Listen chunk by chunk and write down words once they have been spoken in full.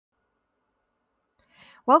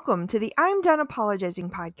Welcome to the I'm Done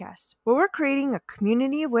Apologizing podcast, where we're creating a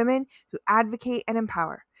community of women who advocate and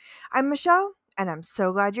empower. I'm Michelle, and I'm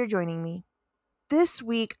so glad you're joining me. This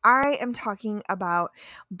week, I am talking about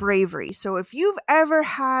bravery. So, if you've ever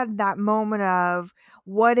had that moment of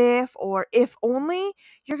what if or if only,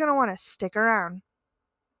 you're going to want to stick around.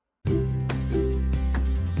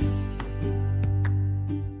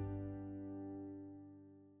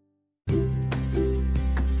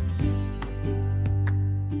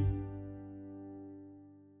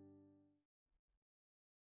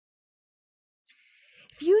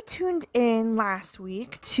 If you tuned in last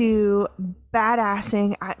week to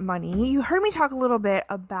Badassing at Money, you heard me talk a little bit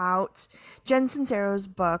about Jen Sincero's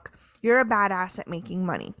book, You're a Badass at Making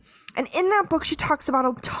Money. And in that book, she talks about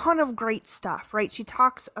a ton of great stuff, right? She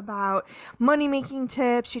talks about money making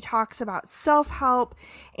tips, she talks about self help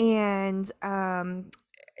and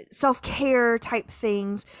self care type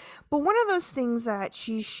things. But one of those things that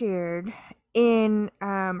she shared in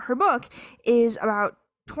her book is about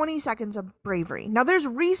 20 Seconds of Bravery. Now, there's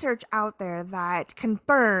research out there that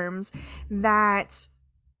confirms that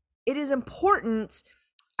it is important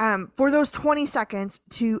for those 20 seconds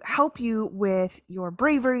to help you with your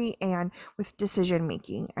bravery and with decision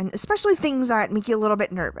making, and especially things that make you a little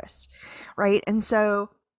bit nervous, right? And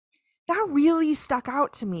so that really stuck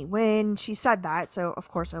out to me when she said that. So, of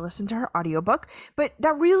course, I listened to her audiobook, but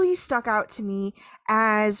that really stuck out to me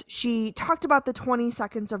as she talked about the 20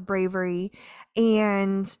 seconds of bravery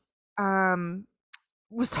and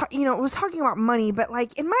was talking about money, but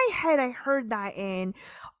like in my head I heard that in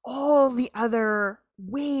all the other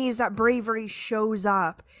ways that bravery shows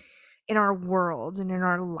up in our world and in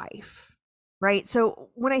our life, right? So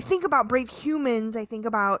when I think about brave humans, I think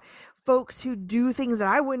about folks who do things that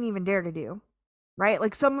I wouldn't even dare to do, right?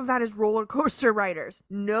 Like some of that is roller coaster riders.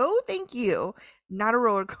 No, thank you. Not a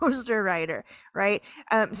roller coaster rider, right?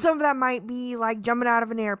 Some of that might be like jumping out of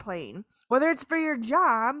an airplane, whether it's for your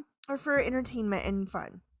job or for entertainment and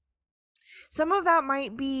fun. Some of that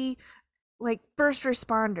might be like first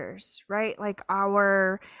responders, right? Like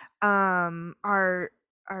our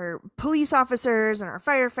police officers and our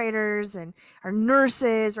firefighters and our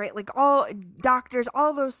nurses, right? Like all doctors,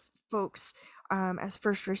 all those folks as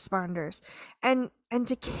first responders. And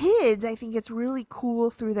to kids, I think it's really cool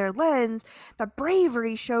through their lens that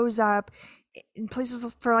bravery shows up in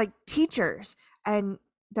places for like teachers and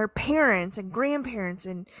their parents and grandparents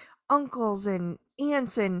and uncles and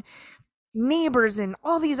aunts and neighbors and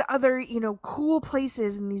all these other, cool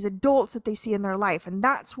places and these adults that they see in their life. And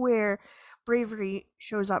that's where bravery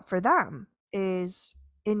shows up for them, is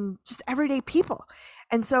in just everyday people.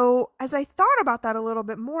 And so as I thought about that a little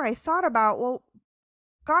bit more, I thought about, well,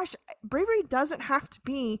 gosh, bravery doesn't have to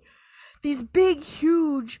be these big,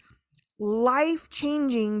 huge,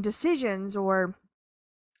 life-changing decisions or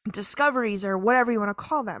discoveries or whatever you want to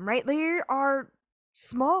call them, right? There are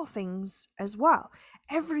small things as well,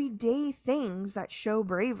 everyday things that show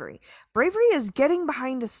bravery. Bravery is getting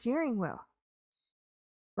behind a steering wheel,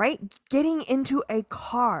 right? Getting into a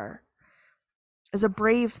car is a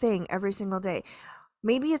brave thing every single day.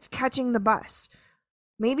 Maybe it's catching the bus.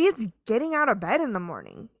 Maybe it's getting out of bed in the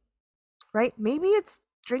morning, right? Maybe it's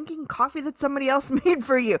drinking coffee that somebody else made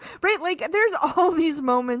for you, right? Like there's all these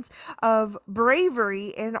moments of bravery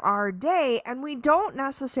in our day, and we don't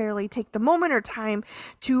necessarily take the moment or time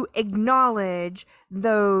to acknowledge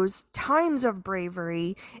those times of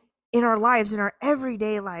bravery in our lives, in our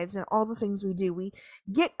everyday lives, and all the things we do. We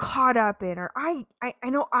get caught up in, or I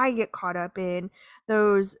know I get caught up in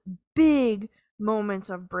those big moments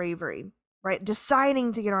of bravery, right?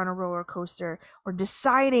 Deciding to get on a roller coaster, or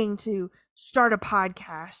deciding to start a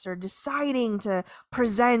podcast, or deciding to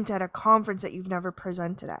present at a conference that you've never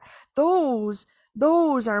presented at. Those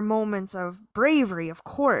are moments of bravery, of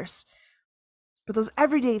course. But those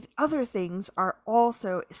everyday other things are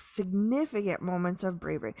also significant moments of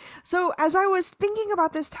bravery. So as I was thinking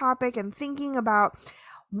about this topic and thinking about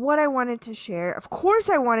what I wanted to share, of course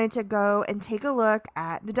I wanted to go and take a look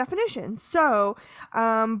at the definition. So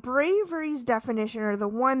bravery's definition, or the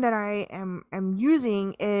one that I am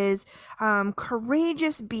using, is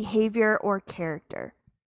courageous behavior or character.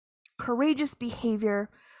 Courageous behavior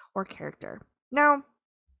or character. Now,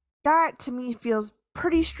 that to me feels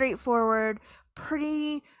pretty straightforward,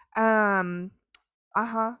 pretty right?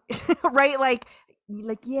 Like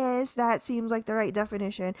yes, that seems like the right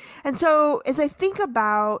definition. And so as I think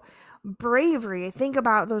about bravery, I think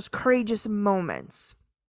about those courageous moments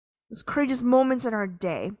in our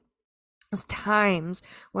day, those times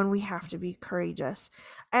when we have to be courageous.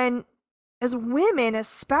 And as women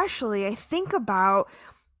especially, I think about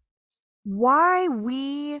why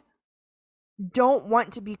we don't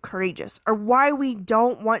want to be courageous or why we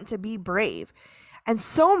don't want to be brave. And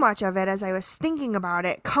so much of it, as I was thinking about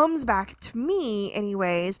it, comes back to me,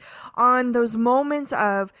 anyways, on those moments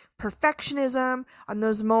of perfectionism, on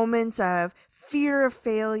those moments of fear of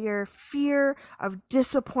failure, fear of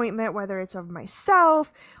disappointment, whether it's of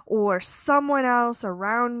myself or someone else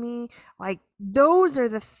around me. Like, those are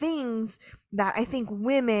the things that I think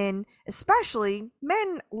women, especially,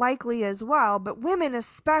 men likely as well, but women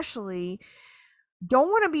especially, don't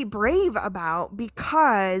want to be brave about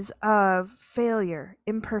because of failure,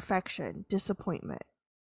 imperfection, disappointment.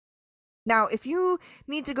 Now, if you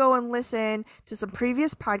need to go and listen to some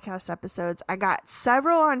previous podcast episodes, I got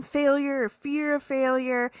several on failure, fear of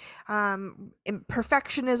failure,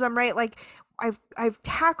 perfectionism, right? Like, I've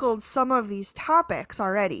tackled some of these topics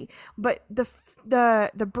already, but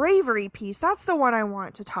the bravery piece, that's the one I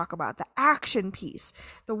want to talk about, the action piece,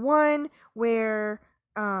 the one where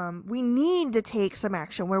we need to take some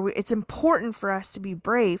action, where it's important for us to be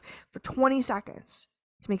brave for 20 seconds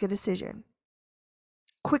to make a decision.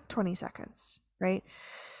 Quick 20 seconds, right?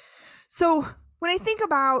 So when I think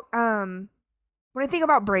about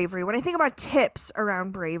bravery, when I think about tips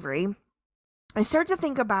around bravery, I start to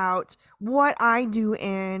think about what I do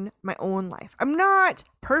in my own life. I'm not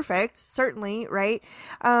perfect, certainly, right?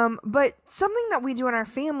 But something that we do in our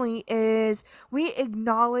family is we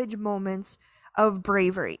acknowledge moments of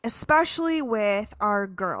bravery, especially with our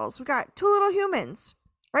girls. We got two little humans,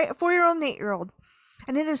 right? A 4-year-old and 8-year-old.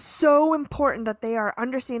 And it is so important that they are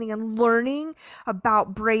understanding and learning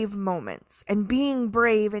about brave moments and being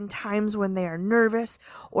brave in times when they are nervous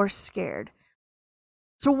or scared.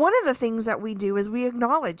 So one of the things that we do is we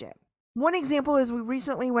acknowledge it. One example is we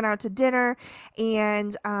recently went out to dinner,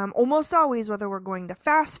 and almost always, whether we're going to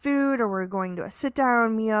fast food or we're going to a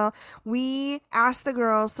sit-down meal, we ask the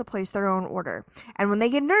girls to place their own order. And when they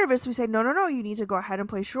get nervous, we say, no, you need to go ahead and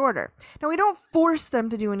place your order. Now, we don't force them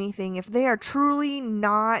to do anything. If they are truly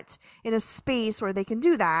not in a space where they can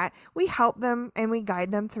do that, we help them and we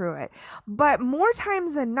guide them through it. But more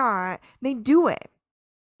times than not, they do it,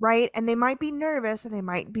 right? And they might be nervous and they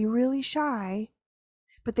might be really shy,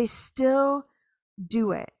 but they still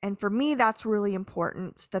do it. And for me, that's really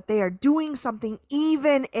important, that they are doing something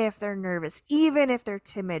even if they're nervous, even if they're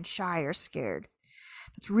timid, shy, or scared.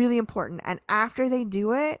 That's really important. And after they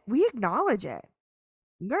do it, we acknowledge it.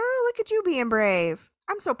 Girl, look at you being brave.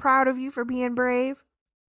 I'm so proud of you for being brave,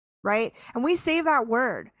 right? And we say that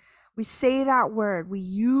word. We say that word. We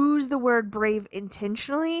use the word brave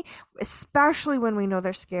intentionally, especially when we know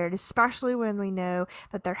they're scared, especially when we know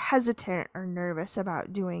that they're hesitant or nervous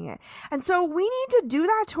about doing it. And so we need to do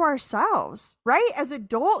that to ourselves, right? As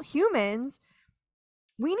adult humans,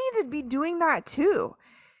 we need to be doing that too.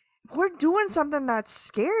 If we're doing something that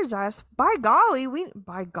scares us, by golly,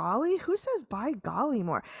 who says by golly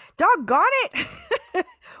more? Doggone it!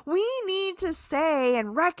 We need to say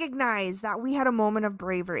and recognize that we had a moment of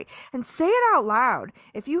bravery and say it out loud.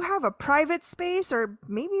 If you have a private space, or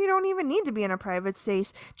maybe you don't even need to be in a private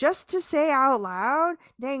space, just to say out loud,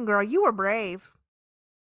 dang girl, you were brave.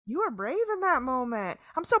 You were brave in that moment.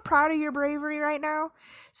 I'm so proud of your bravery right now.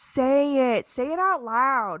 Say it. Say it out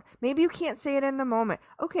loud. Maybe you can't say it in the moment.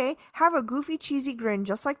 Okay, have a goofy, cheesy grin,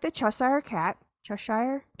 just like the Cheshire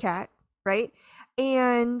Cat, right?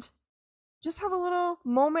 And just have a little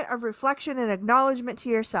moment of reflection and acknowledgement to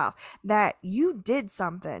yourself that you did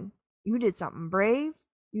something. You did something brave.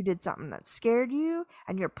 You did something that scared you,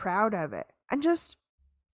 and you're proud of it. And just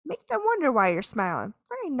make them wonder why you're smiling.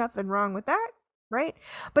 There ain't nothing wrong with that, right?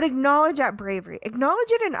 But acknowledge that bravery. Acknowledge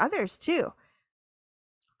it in others too,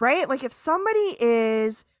 right? Like if somebody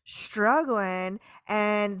is struggling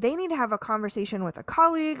and they need to have a conversation with a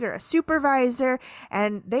colleague or a supervisor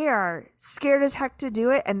and they are scared as heck to do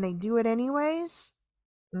it and they do it anyways,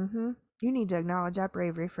 you need to acknowledge that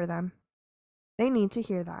bravery for them. They need to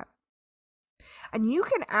hear that. And you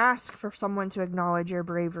can ask for someone to acknowledge your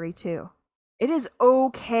bravery too. It is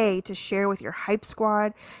okay to share with your hype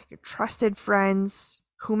squad, your trusted friends,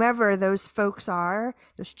 whomever those folks are,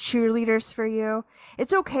 those cheerleaders for you.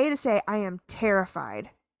 It's okay to say, I am terrified.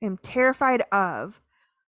 I am terrified of,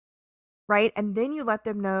 right? And then you let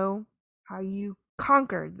them know how you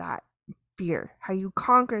conquered that fear, how you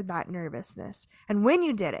conquered that nervousness, and when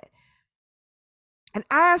you did it. And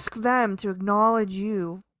ask them to acknowledge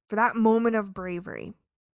you for that moment of bravery.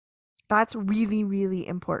 That's really, really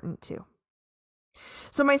important too.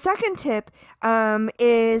 So my second tip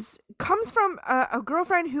comes from a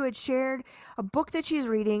girlfriend who had shared a book that she's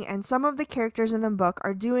reading, and some of the characters in the book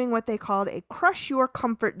are doing what they called a crush your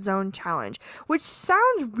comfort zone challenge, which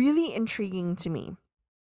sounds really intriguing to me.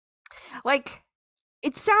 Like,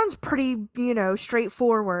 it sounds pretty,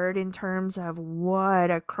 straightforward in terms of what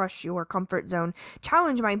a crush your comfort zone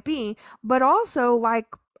challenge might be, but also like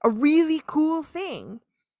a really cool thing.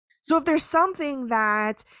 So if there's something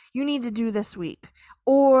that you need to do this week,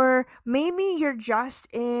 or maybe you're just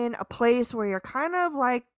in a place where you're kind of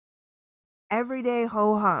like everyday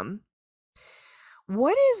ho hum,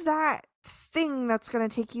 what is that thing that's going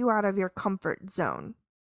to take you out of your comfort zone?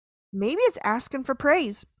 Maybe it's asking for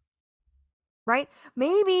praise, right?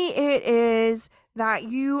 Maybe it is that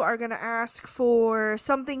you are going to ask for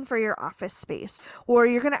something for your office space, or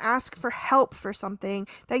you're going to ask for help for something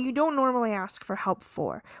that you don't normally ask for help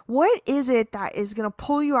for. What is it that is going to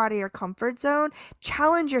pull you out of your comfort zone?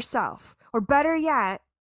 Challenge yourself, or better yet,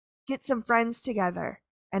 get some friends together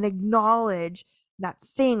and acknowledge that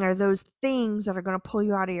thing or those things that are going to pull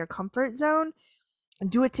you out of your comfort zone,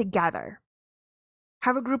 and do it together.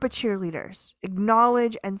 Have a group of cheerleaders.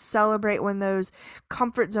 Acknowledge and celebrate when those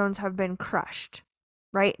comfort zones have been crushed,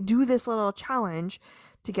 right? Do this little challenge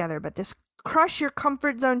together. But this crush your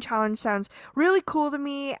comfort zone challenge sounds really cool to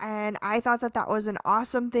me. And I thought that that was an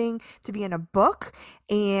awesome thing to be in a book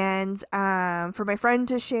and for my friend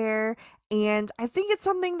to share. And I think it's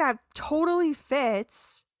something that totally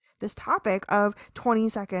fits this topic of 20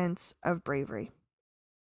 seconds of bravery.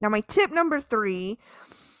 Now, my tip number 3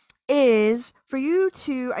 is for you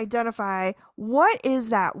to identify what is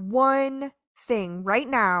that one thing right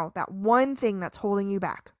now, that one thing that's holding you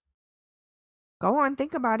back. Go on,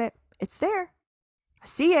 think about it. It's there. I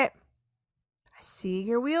see it. I see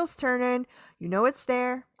your wheels turning. You know it's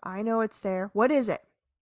there. I know it's there. What is it?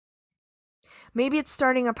 Maybe it's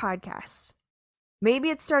starting a podcast. Maybe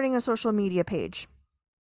it's starting a social media page.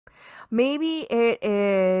 Maybe it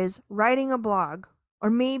is writing a blog. Or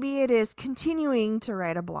maybe it is continuing to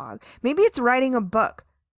write a blog. Maybe it's writing a book.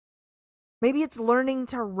 Maybe it's learning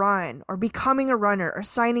to run or becoming a runner or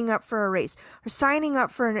signing up for a race or signing up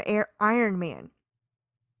for an Ironman.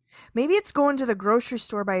 Maybe it's going to the grocery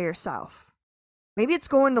store by yourself. Maybe it's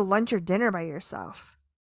going to lunch or dinner by yourself.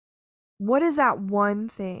 What is that one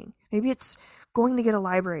thing? Maybe it's going to get a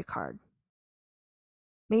library card.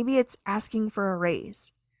 Maybe it's asking for a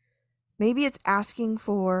raise. Maybe it's asking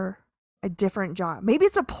for a different job. Maybe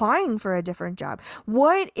it's applying for a different job.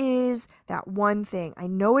 What is that one thing? I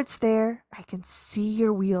know it's there. I can see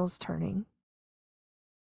your wheels turning.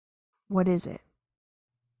 What is it?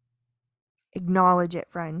 Acknowledge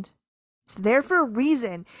it, friend. It's there for a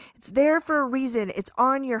reason. It's there for a reason. It's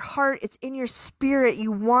on your heart. It's in your spirit.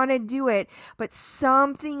 You want to do it, but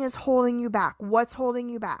something is holding you back. What's holding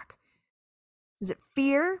you back? Is it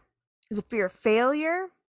fear? Is it fear of failure?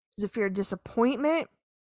 Is it fear of disappointment?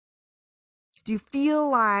 Do you feel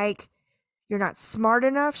like you're not smart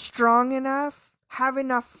enough, strong enough, have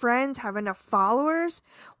enough friends, have enough followers?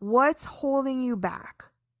 What's holding you back?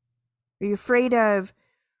 Are you afraid of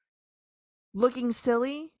looking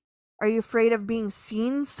silly? Are you afraid of being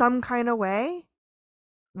seen some kind of way?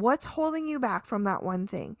 What's holding you back from that one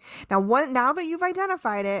thing? Now that you've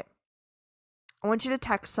identified it, I want you to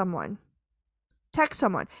text someone. Text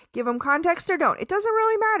someone. Give them context or don't. It doesn't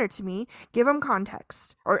really matter to me. Give them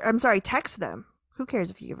context. Text them. Who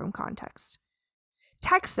cares if you give them context?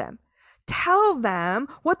 Text them. Tell them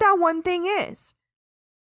what that one thing is.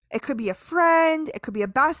 It could be a friend. It could be a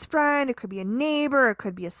best friend. It could be a neighbor. It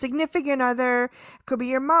could be a significant other. It could be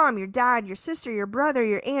your mom, your dad, your sister, your brother,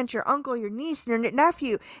 your aunt, your uncle, your niece, your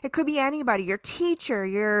nephew. It could be anybody, your teacher,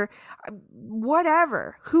 your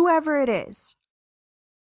whatever, whoever it is.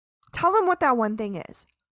 Tell them what that one thing is.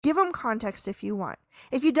 Give them context if you want.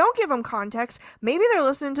 If you don't give them context, maybe they're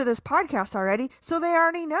listening to this podcast already, so they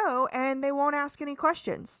already know and they won't ask any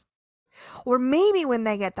questions. Or maybe when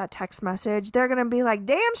they get that text message, they're going to be like,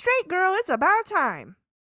 damn straight, girl, it's about time.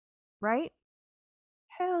 Right?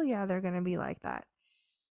 Hell yeah, they're going to be like that.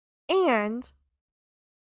 And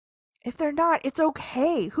if they're not, it's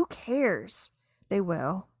okay. Who cares? They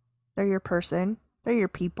will. They're your person. They're your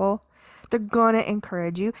people. They're going to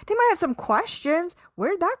encourage you. They might have some questions.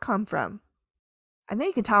 Where'd that come from? And then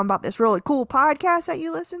you can tell them about this really cool podcast that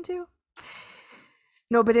you listen to.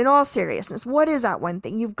 No, but in all seriousness, what is that one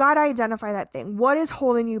thing? You've got to identify that thing. What is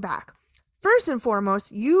holding you back? First and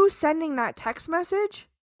foremost, you sending that text message.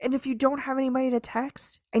 And if you don't have anybody to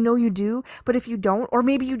text, I know you do, but if you don't, or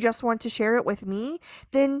maybe you just want to share it with me,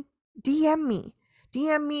 then DM me.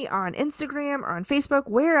 DM me on Instagram or on Facebook,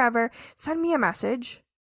 wherever. Send me a message.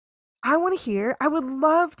 I want to hear. I would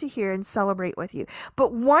love to hear and celebrate with you.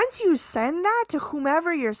 But once you send that to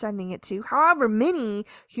whomever you're sending it to, however many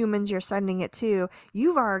humans you're sending it to,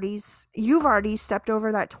 you've already stepped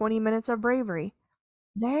over that 20 minutes of bravery.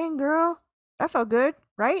 Dang, girl. That felt good,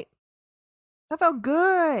 right? That felt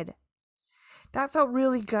good. That felt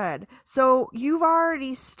really good. So you've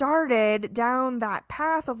already started down that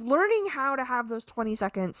path of learning how to have those 20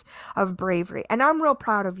 seconds of bravery. And I'm real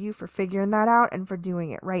proud of you for figuring that out and for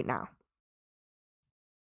doing it right now.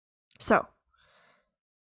 So,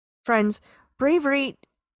 friends, bravery,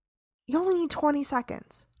 you only need 20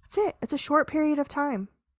 seconds. That's it. It's a short period of time.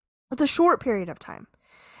 It's a short period of time.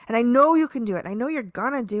 And I know you can do it. I know you're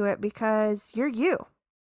gonna do it because you're you.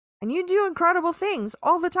 And you do incredible things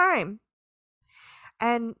all the time.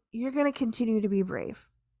 And you're gonna continue to be brave.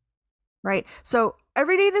 Right? So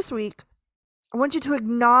every day this week, I want you to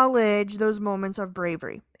acknowledge those moments of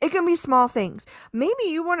bravery. It can be small things. Maybe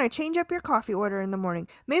you want to change up your coffee order in the morning.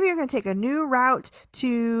 Maybe you're going to take a new route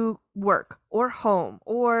to work or home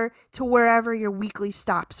or to wherever your weekly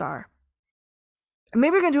stops are. And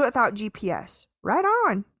maybe you're going to do it without GPS. Right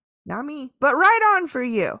on. Not me, but right on for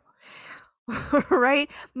you. Right?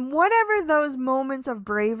 Whatever those moments of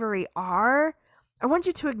bravery are, I want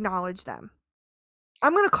you to acknowledge them.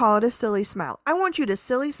 I'm going to call it a silly smile. I want you to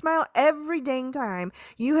silly smile every dang time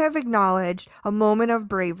you have acknowledged a moment of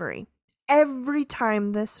bravery. Every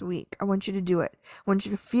time this week, I want you to do it. I want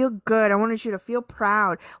you to feel good. I want you to feel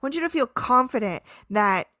proud. I want you to feel confident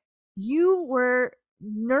that you were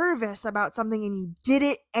nervous about something and you did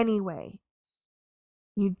it anyway.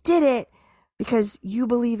 You did it because you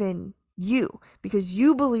believe in you, because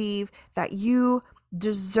you believe that you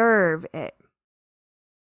deserve it.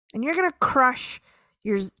 And you're going to crush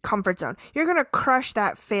your comfort zone. You're going to crush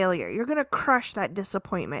that failure. You're going to crush that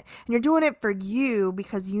disappointment. And you're doing it for you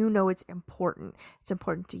because you know it's important. It's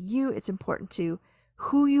important to you. It's important to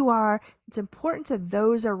who you are. It's important to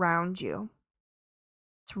those around you.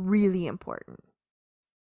 It's really important,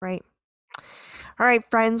 right? All right,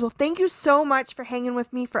 friends. Well, thank you so much for hanging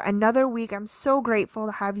with me for another week. I'm so grateful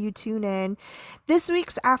to have you tune in. This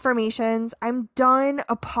week's affirmations, I'm done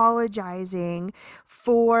apologizing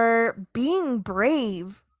for being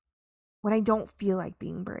brave when I don't feel like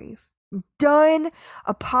being brave. I'm done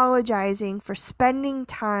apologizing for spending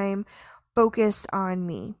time focused on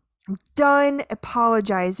me. I'm done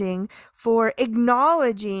apologizing for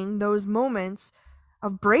acknowledging those moments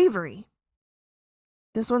of bravery.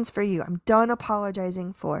 This one's for you. I'm done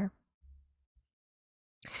apologizing for.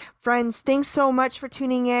 Friends, thanks so much for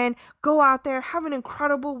tuning in. Go out there, have an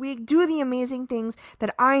incredible week, do the amazing things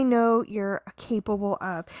that I know you're capable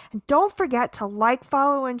of. And don't forget to like,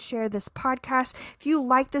 follow, and share this podcast. If you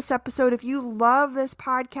like this episode, if you love this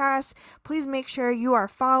podcast, please make sure you are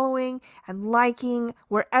following and liking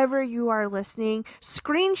wherever you are listening.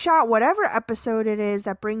 Screenshot whatever episode it is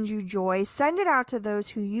that brings you joy. Send it out to those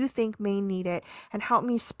who you think may need it and help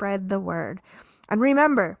me spread the word. And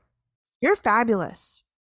remember, you're fabulous.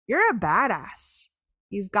 You're a badass.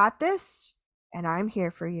 You've got this, and I'm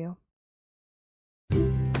here for you.